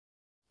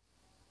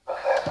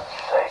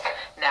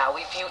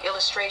view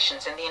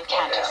illustrations in the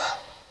Apprentice.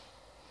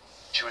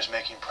 She was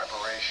making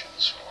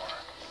preparations for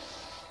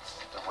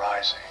the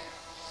Rising.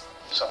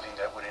 Something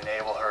that would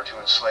enable her to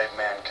enslave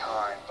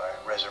mankind by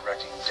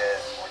resurrecting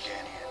dead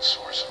Morganian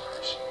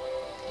sorcerers.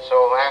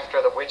 So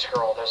after the witch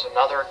girl, there's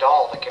another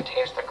doll that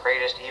contains the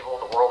greatest evil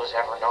the world has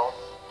ever known?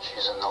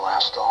 She's in the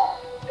last doll.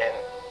 And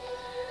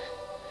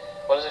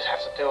what does it have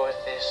to do with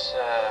this,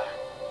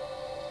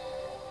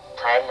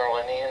 Prime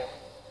Merlinean?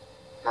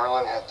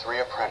 Merlin had 3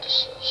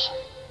 apprentices.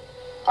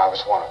 I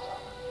was one of them.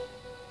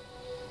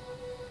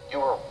 You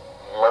were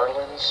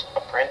Merlin's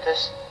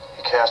apprentice?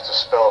 He cast a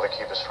spell to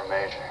keep us from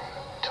aging,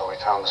 until we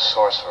found the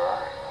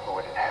Sorcerer who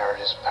would inherit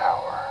his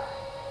power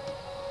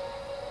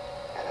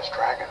and his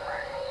dragon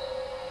ring.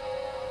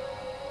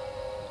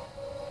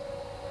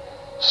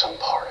 Some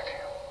part of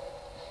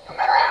you, no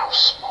matter how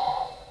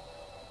small,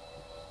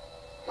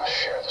 must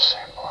share the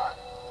same blood.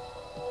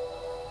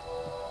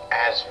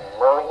 As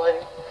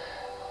Merlin?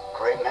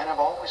 Great men have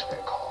always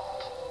been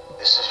called.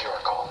 This is your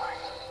calling.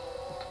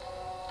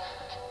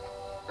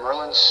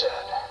 Merlin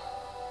said,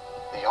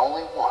 the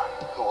only one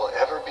who will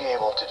ever be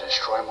able to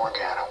destroy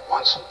Morgana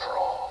once and for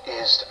all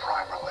is the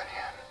Prime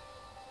Merlinean.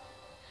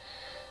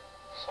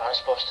 So I'm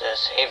supposed to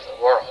save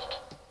the world.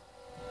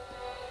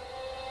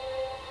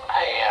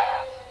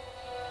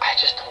 I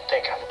just don't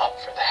think I'm up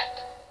for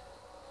that.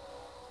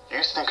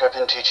 You think I've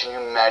been teaching you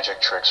magic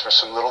tricks for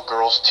some little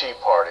girl's tea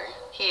party?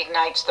 He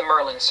ignites the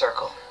Merlin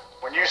circle.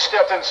 When you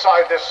stepped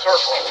inside this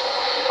circle,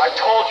 I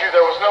told you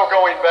there was no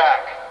going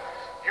back.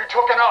 You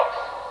took an oath.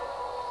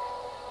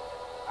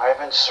 I've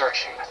been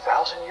searching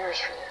 1,000 years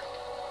for you.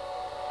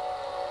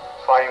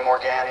 Fighting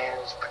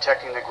Morganians,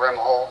 protecting the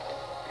Grimhold.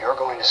 You're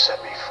going to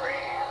set me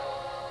free.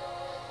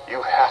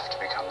 You have to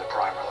become the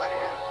Prime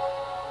Merlinean.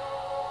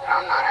 And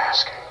I'm not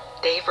asking.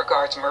 Dave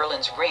regards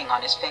Merlin's ring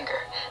on his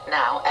finger.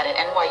 Now, at an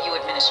NYU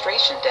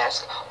administration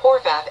desk,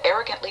 Horvath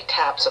arrogantly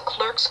taps a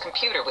clerk's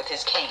computer with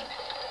his cane.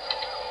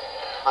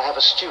 I have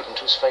a student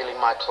who's failing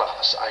my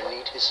class. I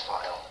need his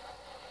file.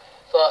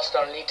 First,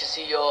 I'll need to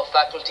see your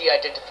faculty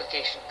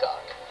identification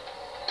card.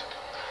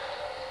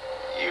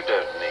 You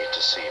don't need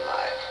to see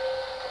my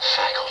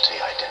faculty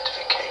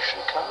identification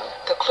card.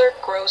 The clerk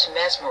grows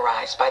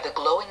mesmerized by the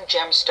glowing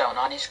gemstone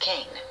on his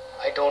cane.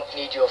 I don't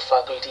need your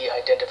faculty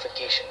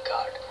identification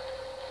card.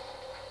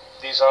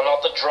 These are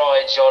not the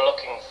droids you're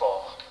looking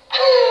for.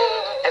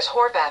 As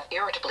Horvath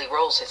irritably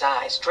rolls his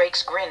eyes,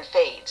 Drake's grin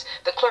fades.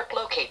 The clerk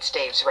locates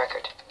Dave's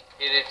record.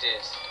 Here it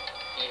is.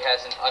 He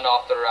has an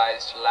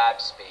unauthorized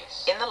lab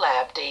space. In the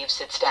lab, Dave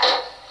sits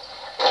down.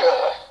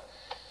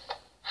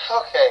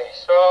 Okay,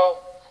 so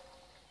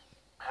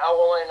how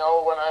will I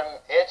know when I'm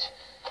it?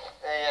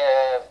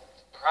 The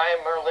Prime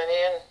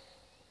Merlinean?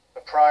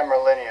 The Prime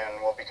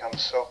Merlinean will become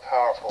so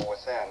powerful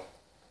within,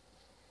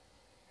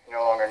 he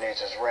no longer needs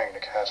his ring to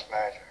cast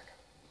magic.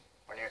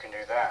 When you can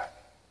do that,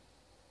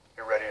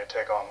 you're ready to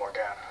take on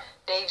Morgana.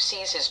 Dave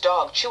sees his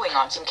dog chewing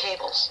on some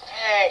cables.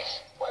 Hank,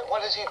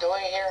 what is he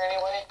doing here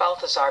anyway?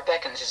 Balthazar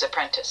beckons his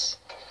apprentice.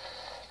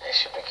 This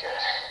should be good.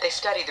 They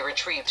study the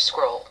retrieved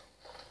scroll.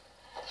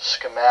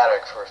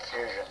 Schematic for a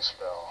fusion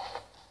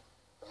spell.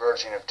 The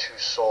merging of 2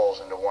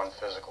 souls into one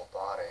physical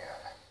body.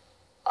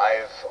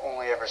 I've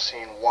only ever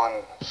seen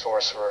one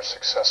sorcerer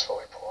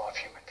successfully pull off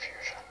human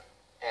fusion.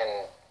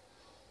 And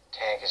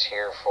Tank is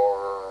here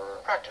for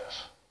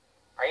Practice.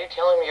 Are you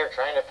telling me you're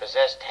trying to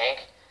possess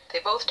Tank? They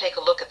both take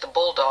a look at the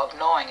bulldog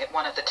gnawing at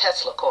one of the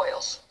Tesla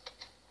coils.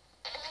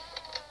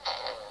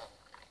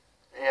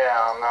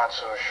 Yeah, I'm not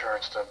so sure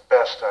it's the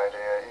best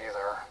idea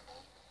either.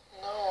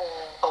 No.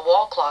 A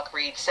wall clock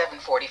reads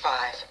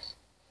 7:45.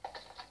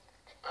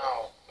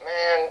 Oh,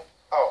 man.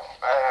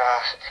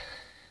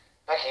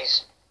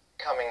 Becky's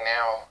coming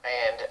now,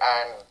 and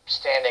I'm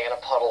standing in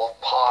a puddle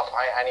of pop.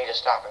 I need to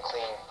stop and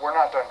clean. We're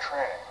not done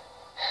training.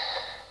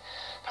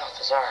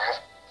 Balthazar,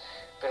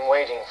 I've been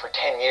waiting for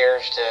 10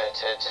 years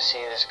to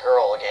see this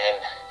girl again.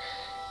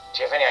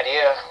 Do you have any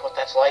idea what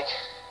that's like?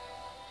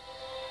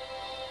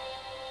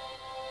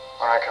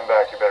 When I come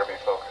back, you better be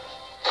focused.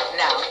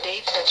 Now,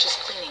 Dave fetches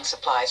cleaning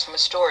supplies from a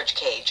storage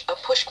cage. A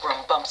push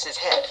broom bumps his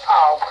head.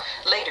 Oh.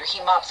 Later,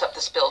 he mops up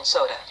the spilled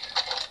soda.